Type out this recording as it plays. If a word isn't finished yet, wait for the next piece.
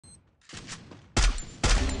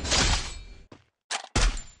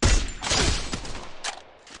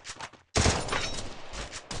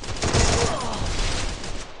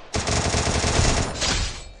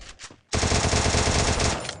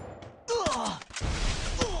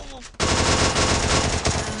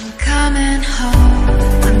I'm coming home,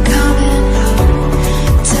 I'm coming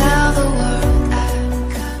home. Tell the world I'm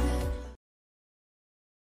coming.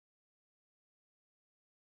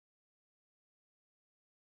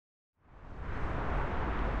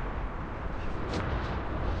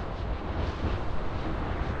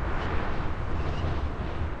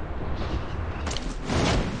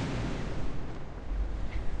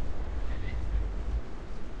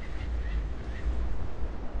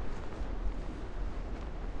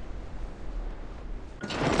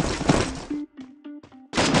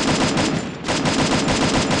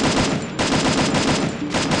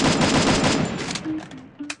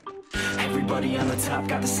 Everybody on the top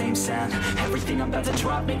got the same sound. Everything I'm about to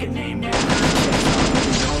drop, make a name now.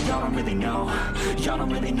 Y'all don't really know, y'all don't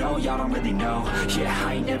really know, y'all don't really know. Yeah,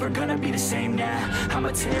 I ain't never gonna be the same now. I'ma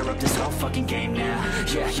tear up this whole fucking game now.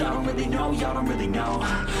 Yeah, y'all don't really know, y'all don't really know.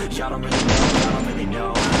 Y'all don't really know, y'all don't really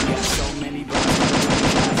know. Got so many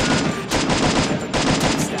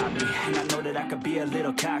and I know that I could be a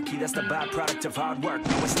little cocky. That's the byproduct of hard work.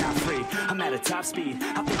 No, it's not free. I'm at a top speed.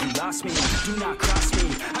 I think you lost me. Do not cross me.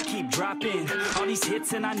 I keep dropping all these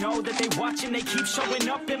hits, and I know that they watching. They keep showing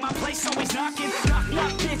up in my place, always knocking. Knock,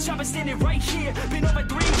 knock, bitch. I've been standing right here. Been over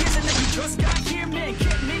 3 years, and then you just got here, man.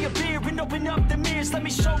 Get me a beer and open up the mirrors. Let me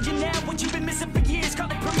show you now what you've been missing for years.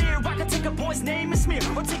 Call it premiere. I can take a boy's name and smear,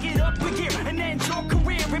 or take it up a gear and end your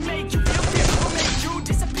career and make you feel fear, or make you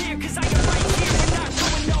disappear. Cause I am right here and not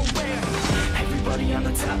going nowhere. Everybody on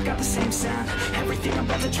the top got the same sound. Everything I'm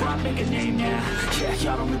about to drop, make a name now. Yeah,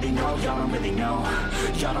 y'all don't really know, y'all don't really know.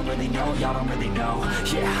 Y'all don't really know, y'all don't really know.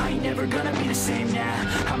 Yeah, I ain't never gonna be the same now.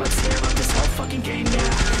 I'ma tear up this whole fucking game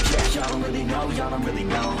now. Yeah, y'all don't really know, y'all don't really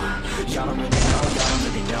know. Y'all don't really know, y'all don't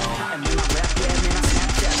really know. And when I rap, yeah, man, I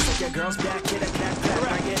Snapchat. Like your girl's back, hit a clap,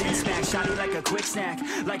 clap. I get in smack, shawty like a quick snack.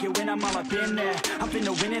 Like it when I'm all up in there. I'm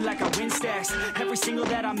finna win it like I win stacks. Every single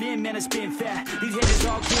that I'm in, man, it's been fat. These haters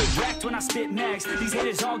all get wrecked when I spit max. These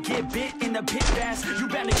haters all get bit in the pit fast. You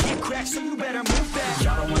better get cracked, so you better move fast.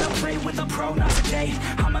 Y'all don't wanna play with a pro, not today.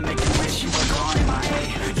 I'ma make you wish you were gone in my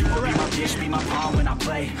A. You will be my bitch, be my pawn when I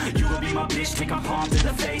play. You will be my bitch, take my palm to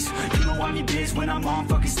the face. You know I'm your biz when I'm on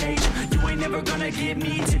fucking stage. You ain't never gonna get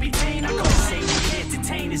me to be tame. I go insane, you can't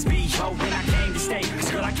detain this B.O. when I came to stay.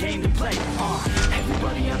 Cause girl, I came to play.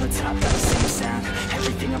 Everybody on the top got the same sound.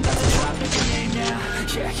 Everything I'm about to drop, make a name now.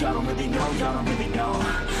 Yeah, y'all don't really know, y'all don't really know.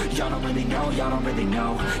 Y'all don't really know, y'all don't really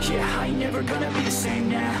know. Yeah, I ain't never gonna be the same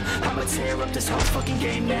now. I'ma tear up this whole fucking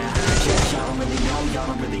game now. Yeah, y'all don't really know, y'all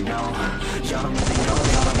don't really know. Y'all don't really know,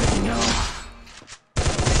 y'all don't really know.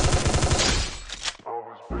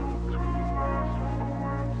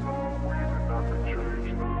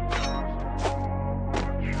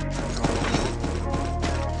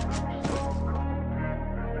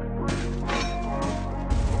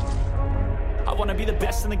 I wanna be the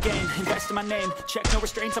best in the game, invest in my name. Check no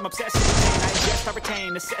restraints, I'm obsessed with the pain. I ingest, I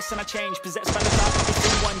retain, assess and I change. Possessed by the thought to be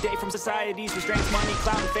free one day from society's restraints. Money,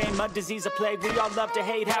 clown, fame, mud, disease, a plague. We all love to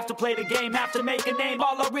hate, have to play the game, have to make a name.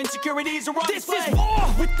 All our insecurities are on display. This is war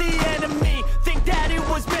with the enemy. Think that it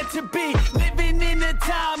was meant to be. Living in a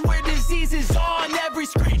time where disease is on every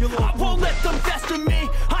screen. I won't let them fester me.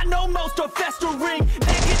 I know most are festering.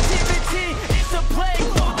 Negativity is a plague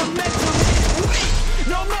for the mentally weak.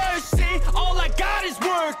 No mercy, all I got is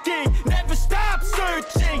working. Never stop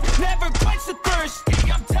searching, never quench the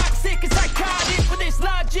thirsty. I'm toxic and psychotic, but there's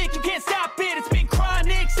logic, you can't stop it. It's been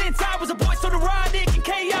chronic since I was a boy, so neurotic and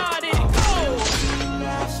chaotic.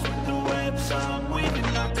 Last with the webs I'm weaving,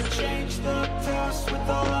 I could change the past with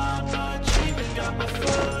all I'm achieving. Got my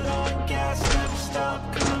foot on gas, never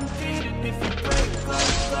stop competing. If you break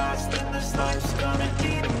like glass, then this life's gonna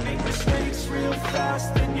need 'em. Make mistakes real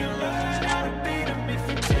fast, then you learn how to beat 'em. If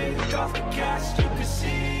you take off the cast, you can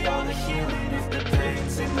see all the healing. If the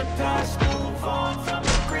pain's in the past, move on from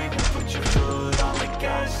the grave and put your foot on the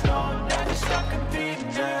gas. Don't never stop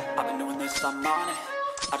competing, yeah. I've been doing this, I'm on it.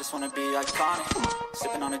 I just wanna be iconic.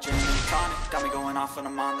 Sipping on a gin and tonic. Got me going off when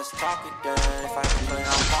I'm on this topic, yeah. If I have to play,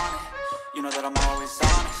 I want it. You know that I'm always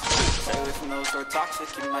honest. Stay away from those who are toxic.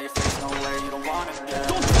 Keep them out your face, nowhere you don't want it, yeah.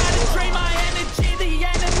 Don't try to drain my energy. The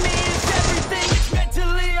enemy is everything. It's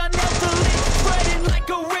mentally, unhealthily spreading like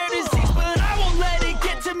a rare disease, but I won't let it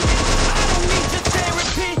get to me. I don't need your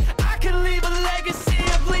therapy. I can leave a legacy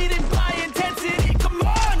of leading by intensity. Come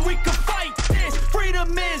on, we can fight this.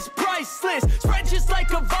 Freedom is priceless. Spread just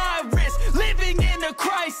like a virus. Living in a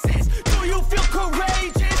crisis. Do you feel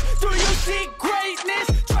courageous? Do you seek greatness?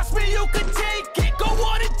 Trust me, you can take it. Go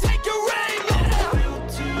on and take your aim. I'm built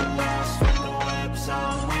to last from the webs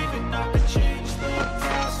I'm weaving. I could change the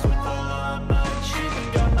past.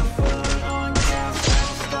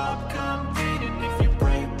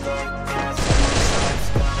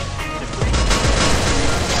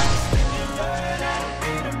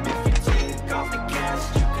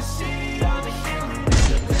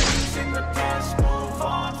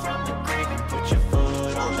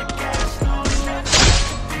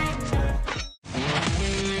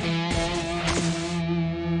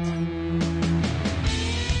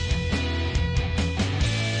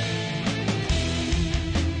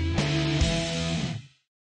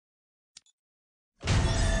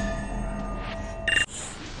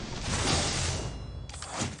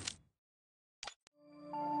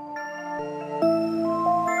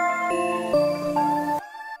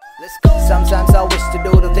 Sometimes I wish to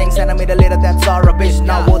do the things and I made a little that's all rubbish.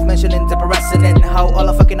 Now worth mentioning to